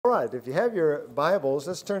right, if you have your Bibles,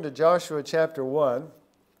 let's turn to Joshua chapter 1.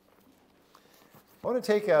 I want to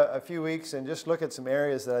take a few weeks and just look at some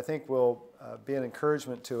areas that I think will be an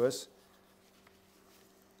encouragement to us.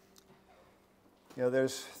 You know,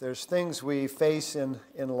 there's things we face in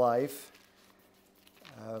life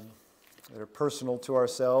that are personal to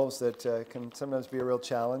ourselves that can sometimes be a real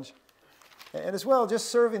challenge. And as well, just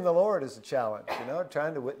serving the Lord is a challenge, you know,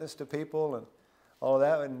 trying to witness to people and all of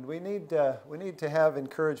that. And we need to have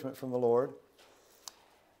encouragement from the Lord.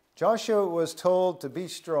 Joshua was told to be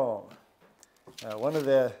strong. One of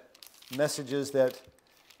the messages that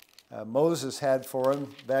Moses had for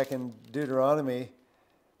him back in Deuteronomy,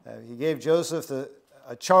 he gave Joseph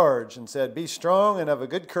a charge and said, "Be strong and of a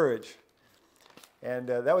good courage." And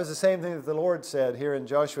that was the same thing that the Lord said here in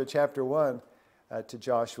Joshua chapter 1 to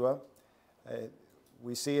Joshua.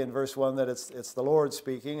 We see in verse 1 that it's the Lord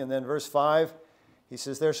speaking. And then verse 5, he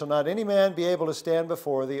says, "There shall not any man be able to stand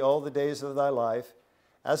before thee all the days of thy life.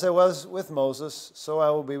 As I was with Moses, so I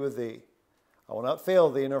will be with thee. I will not fail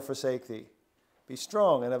thee nor forsake thee. Be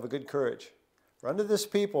strong and have a good courage. For unto this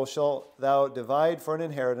people shalt thou divide for an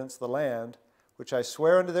inheritance the land which I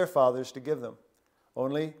swear unto their fathers to give them.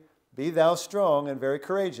 Only be thou strong and very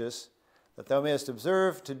courageous, that thou mayest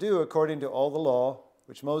observe to do according to all the law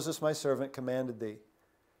which Moses my servant commanded thee.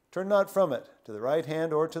 Turn not from it to the right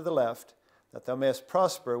hand or to the left, that thou mayest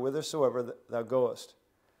prosper whithersoever thou goest.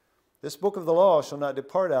 This book of the law shall not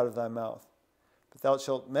depart out of thy mouth, but thou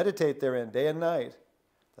shalt meditate therein day and night,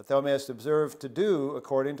 that thou mayest observe to do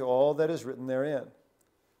according to all that is written therein.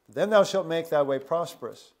 Then thou shalt make thy way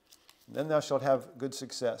prosperous, and then thou shalt have good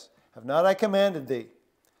success. Have not I commanded thee?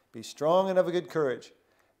 Be strong and of a good courage.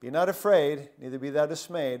 Be not afraid, neither be thou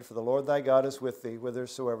dismayed, for the Lord thy God is with thee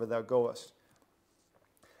whithersoever thou goest."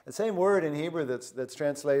 The same word in Hebrew that's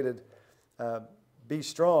translated be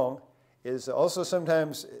strong is also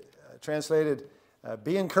sometimes translated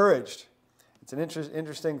be encouraged. It's an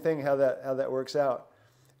interesting thing how that works out.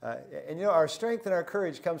 And you know, our strength and our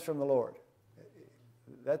courage comes from the Lord.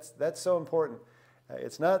 That's so important.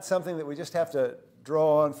 It's not something that we just have to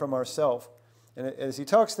draw on from ourselves. And as he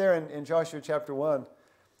talks there in Joshua chapter 1,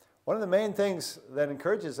 one of the main things that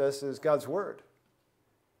encourages us is God's word.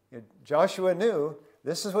 You know, Joshua knew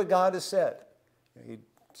this is what God has said. You know, he'd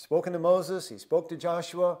spoken to Moses, he spoke to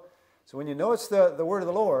Joshua. So when you know it's the word of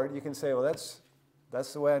the Lord, you can say, well,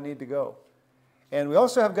 that's the way I need to go. And we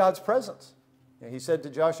also have God's presence. You know, he said to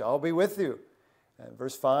Joshua, "I'll be with you." And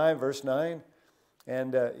verse 5, verse 9.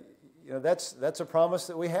 And you know, that's a promise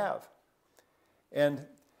that we have. And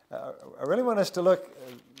I really want us to look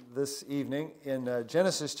this evening in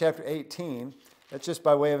Genesis chapter 18. That's just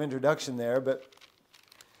by way of introduction there. But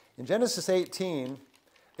in Genesis 18,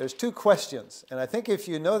 there's two questions. And I think if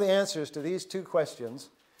you know the answers to these two questions,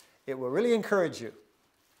 it will really encourage you.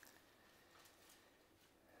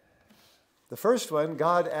 The first one,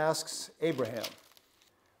 God asks Abraham.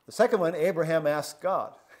 The second one, Abraham asks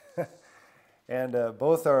God. And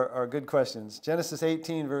both are good questions. Genesis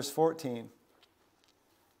 18, verse 14.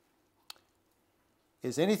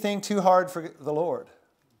 "Is anything too hard for the Lord?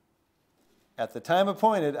 At the time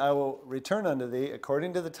appointed, I will return unto thee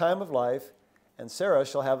according to the time of life, and Sarah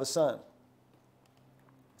shall have a son."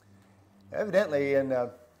 Evidently,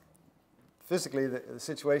 physically, the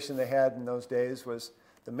situation they had in those days was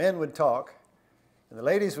the men would talk, and the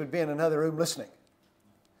ladies would be in another room listening.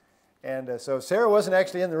 And so Sarah wasn't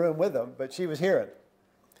actually in the room with them, but she was hearing.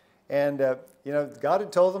 And, you know, God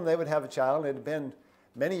had told them they would have a child. It had been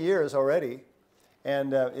many years already.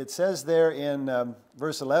 And it says there in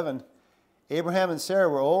verse 11, "Abraham and Sarah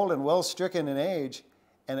were old and well stricken in age,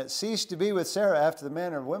 and it ceased to be with Sarah after the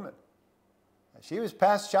manner of women." She was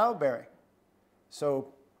past childbearing.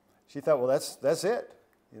 So she thought, well, that's it.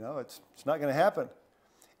 You know, it's not going to happen.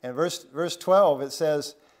 And verse 12, it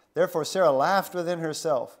says, "Therefore Sarah laughed within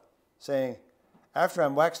herself, saying, After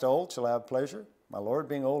I'm waxed old, shall I have pleasure, my Lord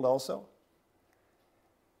being old also?"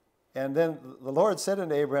 And then the Lord said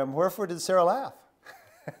unto Abraham, "Wherefore did Sarah laugh?"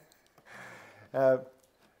 Of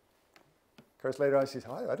course, later on she said,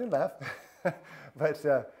 "I didn't laugh." But,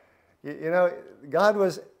 you know, God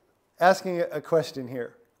was asking a question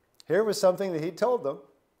here. Here was something that he told them.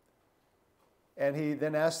 And he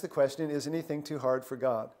then asked the question, is anything too hard for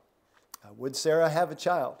God? Would Sarah have a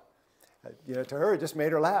child? You know, to her, it just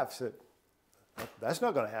made her laugh. She said, that's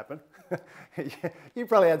not going to happen. You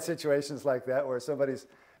probably had situations like that where somebody's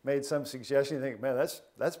made some suggestion. You think, man,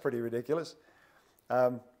 that's pretty ridiculous.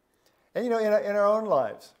 And, you know, in our own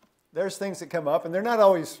lives, there's things that come up, and they're not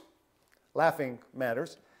always laughing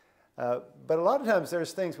matters. But a lot of times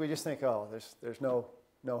there's things we just think, oh, there's no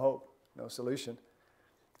hope, no solution.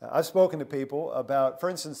 I've spoken to people about, for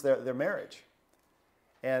instance, their marriage.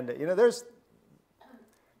 And,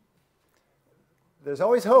 there's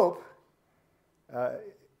always hope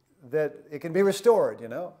that it can be restored,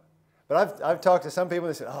 But I've talked to some people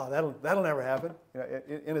and they said, oh, that'll never happen.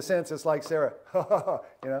 In a sense, it's like Sarah,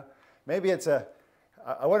 maybe it's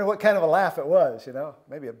I wonder what kind of a laugh it was,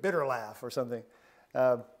 maybe a bitter laugh or something.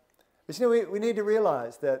 But we need to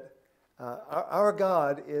realize that our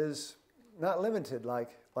God is not limited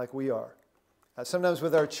like we are. Sometimes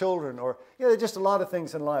with our children, or there's just a lot of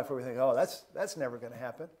things in life where we think, oh, that's never going to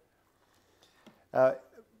happen.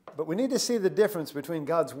 But we need to see the difference between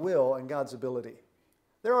God's will and God's ability.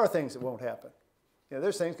 There are things that won't happen.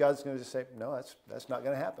 There's things God's going to just say, no, that's not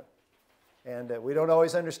going to happen. And we don't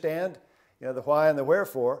always understand, the why and the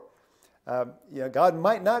wherefore. God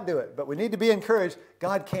might not do it, but we need to be encouraged.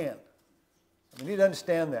 God can. We need to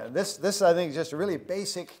understand that. And this I think, is just a really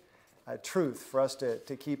basic truth for us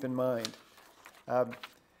to keep in mind.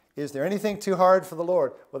 Is there anything too hard for the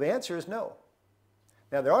Lord? Well, the answer is no.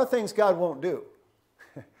 Now, there are things God won't do.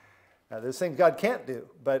 Now, there's things God can't do,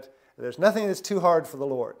 but there's nothing that's too hard for the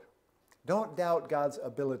Lord. Don't doubt God's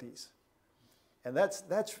abilities. And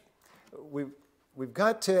we've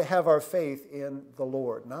got to have our faith in the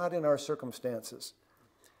Lord, not in our circumstances.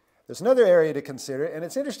 There's another area to consider, and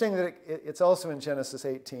it's interesting that it's also in Genesis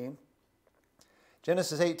 18.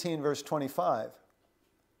 Genesis 18, verse 25.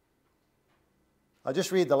 I'll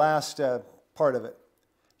just read the last part of it.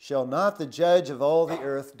 Shall not the judge of all the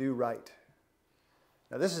earth do right?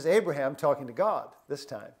 Now, this is Abraham talking to God this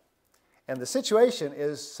time. And the situation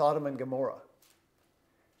is Sodom and Gomorrah.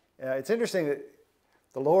 It's interesting that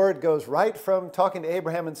the Lord goes right from talking to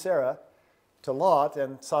Abraham and Sarah to Lot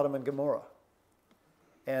and Sodom and Gomorrah.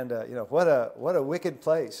 And, what a wicked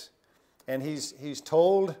place. And he's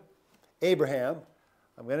told Abraham,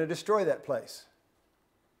 I'm going to destroy that place.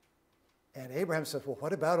 And Abraham says, well,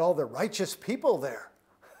 what about all the righteous people there?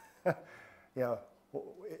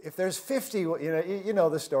 If there's 50, you know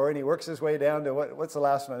the story, and he works his way down to, what's the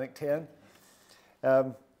last one, I think 10?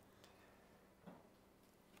 And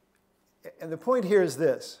the point here is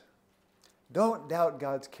this. Don't doubt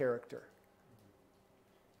God's character.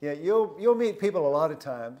 You'll meet people a lot of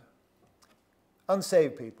times,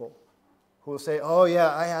 unsaved people, who will say, oh yeah,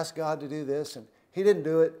 I asked God to do this, and he didn't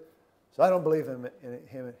do it, so I don't believe in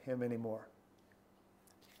him anymore.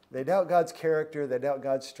 They doubt God's character, they doubt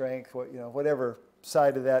God's strength, whatever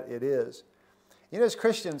side of that it is. As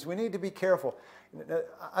Christians, we need to be careful.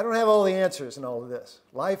 I don't have all the answers in all of this.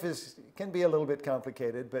 Life can be a little bit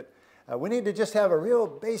complicated, but we need to just have a real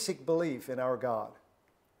basic belief in our God.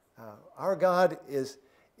 Our God is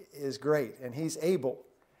great, and he's able.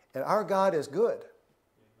 And our God is good.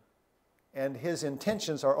 And his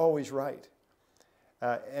intentions are always right.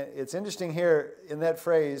 It's interesting here in that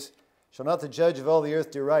phrase, shall not the judge of all the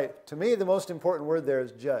earth do right? To me, the most important word there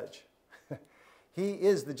is judge. He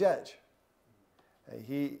is the judge.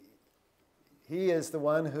 He is the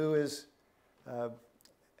one who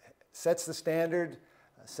sets the standard,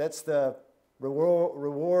 sets the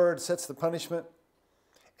reward, sets the punishment.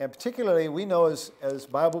 And particularly, we know as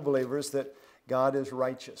Bible believers that God is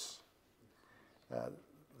righteous.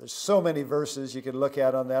 There's so many verses you can look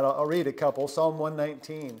at on that. I'll read a couple. Psalm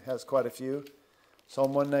 119 has quite a few.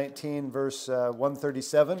 Psalm 119, verse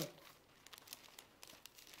 137.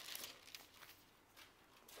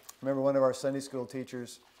 Remember, one of our Sunday school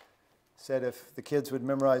teachers said if the kids would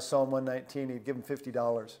memorize Psalm 119, he'd give them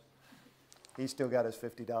 $50. He still got his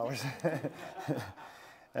 $50.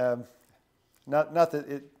 Not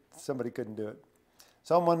that somebody couldn't do it.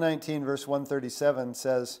 Psalm 119, verse 137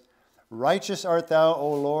 says, righteous art thou,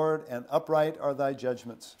 O Lord, and upright are thy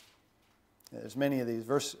judgments. There's many of these.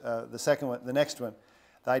 The next one.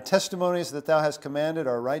 Thy testimonies that thou hast commanded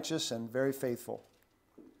are righteous and very faithful.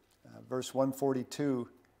 Verse 142.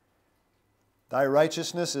 Thy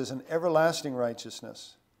righteousness is an everlasting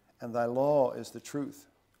righteousness, and thy law is the truth.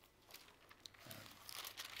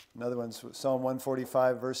 Another one's Psalm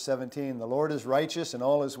 145, verse 17. The Lord is righteous in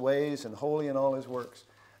all his ways and holy in all his works.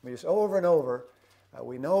 I mean, just over and over,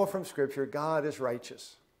 we know from Scripture God is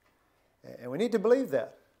righteous. And we need to believe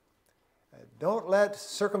that. Don't look at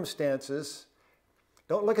circumstances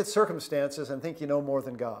and think you know more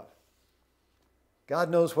than God. God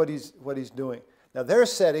knows what he's doing. Now, their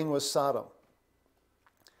setting was Sodom.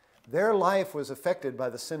 Their life was affected by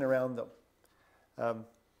the sin around them.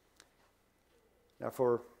 Now,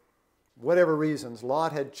 for whatever reasons,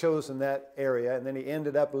 Lot had chosen that area, and then he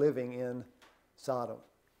ended up living in Sodom.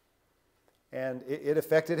 And it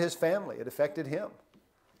affected his family. It affected him.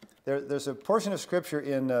 There's a portion of Scripture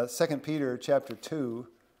in 2 Peter chapter 2.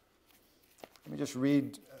 Let me just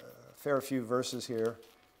read fair few verses here.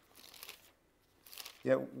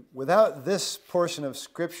 Yet without this portion of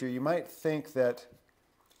Scripture, you might think that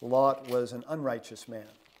Lot was an unrighteous man.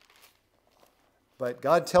 But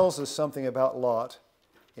God tells us something about Lot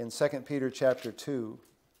in 2 Peter chapter 2.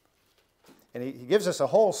 And he gives us a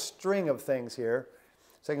whole string of things here.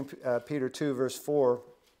 2 Peter 2, verse 4.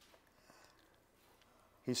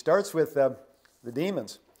 He starts with the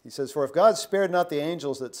demons. He says, "For if God spared not the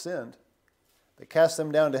angels that sinned, but cast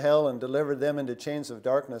them down to hell and delivered them into chains of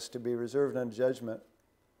darkness to be reserved unto judgment,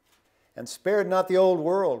 and spared not the old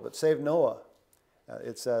world, but saved Noah."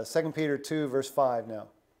 It's 2 Peter 2, verse 5 now.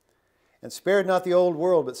 "And spared not the old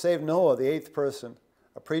world, but saved Noah, the eighth person,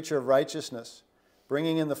 a preacher of righteousness,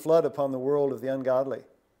 bringing in the flood upon the world of the ungodly.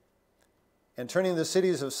 And turning the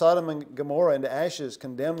cities of Sodom and Gomorrah into ashes,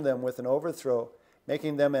 condemned them with an overthrow,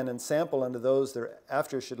 making them an ensample unto those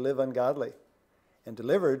thereafter should live ungodly. And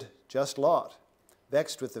delivered just Lot,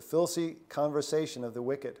 vexed with the filthy conversation of the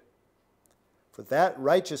wicked. For that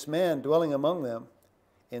righteous man dwelling among them,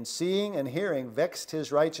 in seeing and hearing, vexed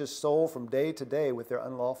his righteous soul from day to day with their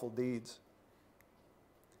unlawful deeds."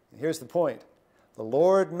 And here's the point. "The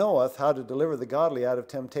Lord knoweth how to deliver the godly out of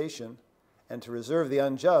temptation, and to reserve the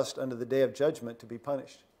unjust unto the day of judgment to be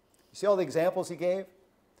punished." You see all the examples he gave?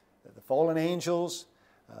 The fallen angels,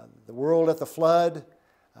 the world at the flood,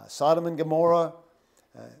 Sodom and Gomorrah.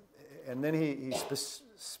 And then he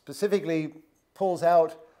specifically pulls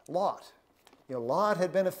out Lot. You know, Lot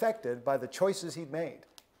had been affected by the choices he'd made.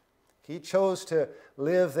 He chose to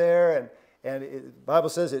live there, and the Bible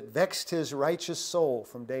says it vexed his righteous soul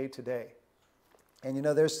from day to day. And you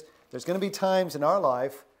know, there's going to be times in our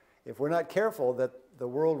life, if we're not careful, that the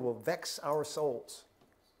world will vex our souls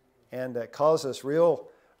and cause us real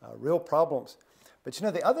problems. But you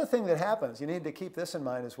know, the other thing that happens, you need to keep this in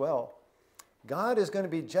mind as well. God is going to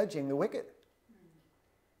be judging the wicked.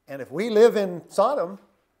 And if we live in Sodom,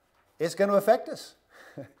 it's going to affect us.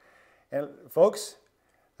 And folks,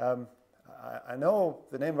 I know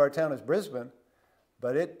the name of our town is Brisbane,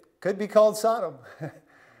 but it could be called Sodom.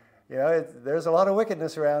 You know, there's a lot of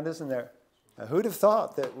wickedness around, isn't there? Who'd have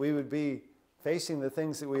thought that we would be facing the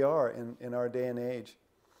things that we are in our day and age?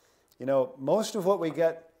 You know, most of what we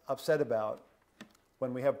get upset about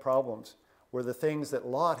when we have problems were the things that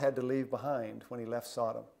Lot had to leave behind when he left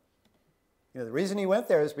Sodom. You know, the reason he went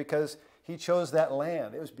there is because he chose that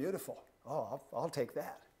land. It was beautiful. Oh, I'll take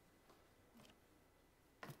that.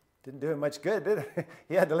 Didn't do him much good, did it?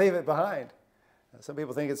 He had to leave it behind. Some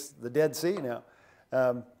people think it's the Dead Sea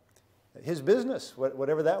now. His business,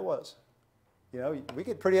 whatever that was. You know, we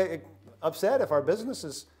get pretty upset if our business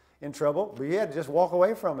is in trouble, but he had to just walk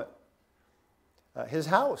away from it. His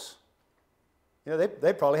house. You know,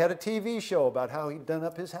 they probably had a TV show about how he'd done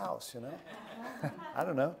up his house, you know. I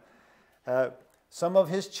don't know. Some of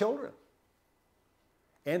his children.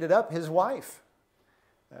 Ended up, his wife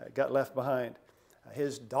got left behind.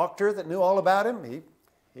 His doctor that knew all about him,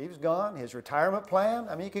 he was gone. His retirement plan,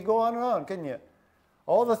 I mean, you could go on and on, couldn't you?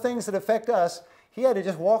 All the things that affect us, he had to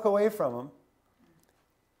just walk away from them.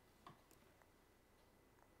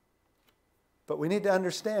 But we need to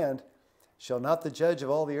understand, shall not the judge of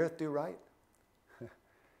all the earth do right?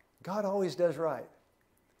 God always does right.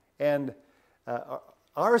 And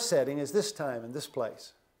our setting is this time and this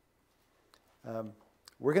place.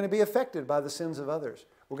 We're going to be affected by the sins of others.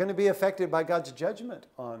 We're going to be affected by God's judgment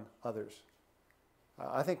on others.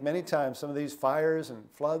 I think many times some of these fires and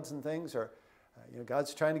floods and things are,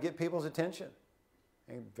 God's trying to get people's attention.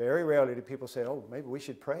 And very rarely do people say, oh, maybe we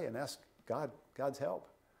should pray and ask God's help.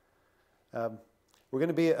 We're going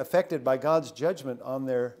to be affected by God's judgment on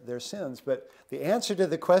their sins. But the answer to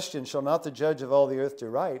the question, shall not the judge of all the earth do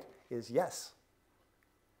right, is yes.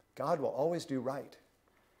 God will always do right.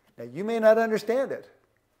 Now, you may not understand it.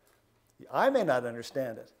 I may not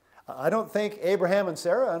understand it. I don't think Abraham and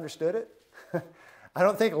Sarah understood it. I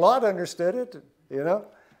don't think Lot understood it, you know.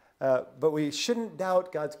 But we shouldn't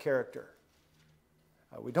doubt God's character.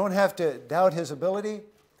 We don't have to doubt His ability,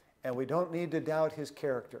 and we don't need to doubt His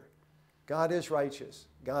character. God is righteous.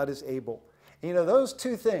 God is able. And, you know, those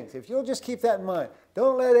two things, if you'll just keep that in mind,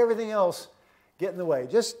 don't let everything else get in the way.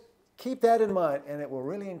 Just keep that in mind, and it will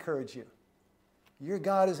really encourage you. Your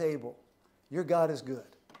God is able. Your God is good.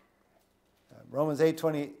 Romans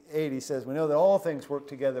 8:28, he says, we know that all things work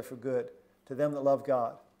together for good to them that love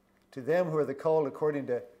God, to them who are the called according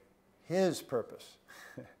to His purpose.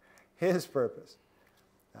 His purpose.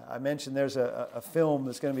 I mentioned there's a film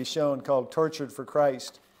that's going to be shown called Tortured for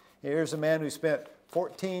Christ. Here's a man who spent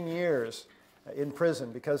 14 years in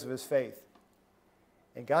prison because of his faith.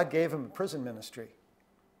 And God gave him a prison ministry.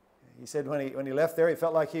 He said when he left there, he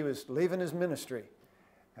felt like he was leaving his ministry.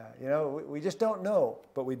 We just don't know,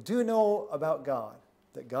 but we do know about God,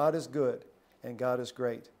 that God is good and God is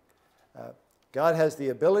great. God has the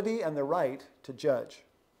ability and the right to judge,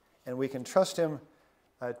 and we can trust Him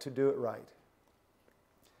to do it right.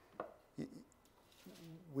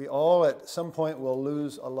 We all at some point will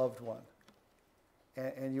lose a loved one,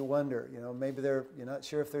 and you wonder, maybe you're not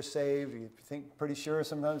sure if they're saved, or you think pretty sure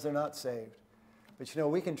sometimes they're not saved. But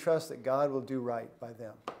we can trust that God will do right by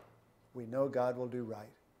them. We know God will do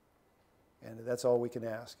right. And that's all we can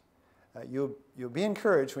ask. You'll be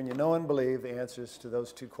encouraged when you know and believe the answers to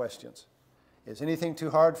those two questions. Is anything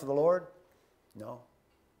too hard for the Lord? No.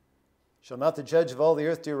 Shall not the judge of all the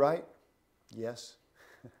earth do right? Yes.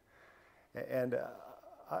 And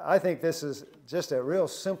I think this is just a real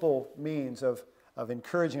simple means of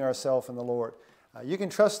encouraging ourselves in the Lord. You can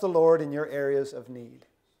trust the Lord in your areas of need.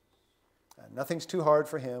 Nothing's too hard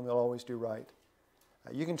for Him. He'll always do right.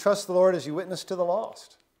 You can trust the Lord as you witness to the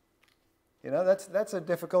lost. That's a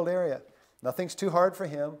difficult area. Nothing's too hard for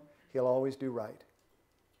Him. He'll always do right.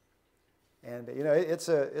 And, it's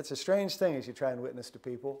a strange thing as you try and witness to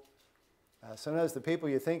people. Sometimes the people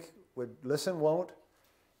you think would listen won't.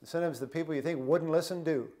 And sometimes the people you think wouldn't listen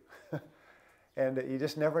do. And you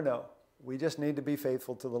just never know. We just need to be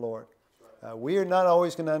faithful to the Lord. We are not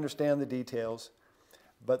always going to understand the details,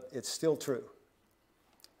 but it's still true.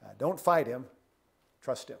 Don't fight Him.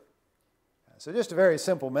 Trust Him. So just a very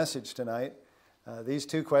simple message tonight. These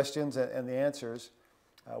two questions and the answers.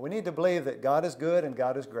 We need to believe that God is good and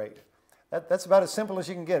God is great. That's about as simple as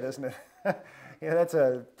you can get, isn't it? That's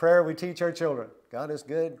a prayer we teach our children. God is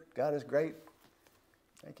good. God is great.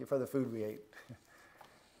 Thank you for the food we ate.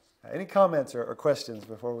 Any comments or questions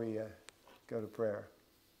before we go to prayer?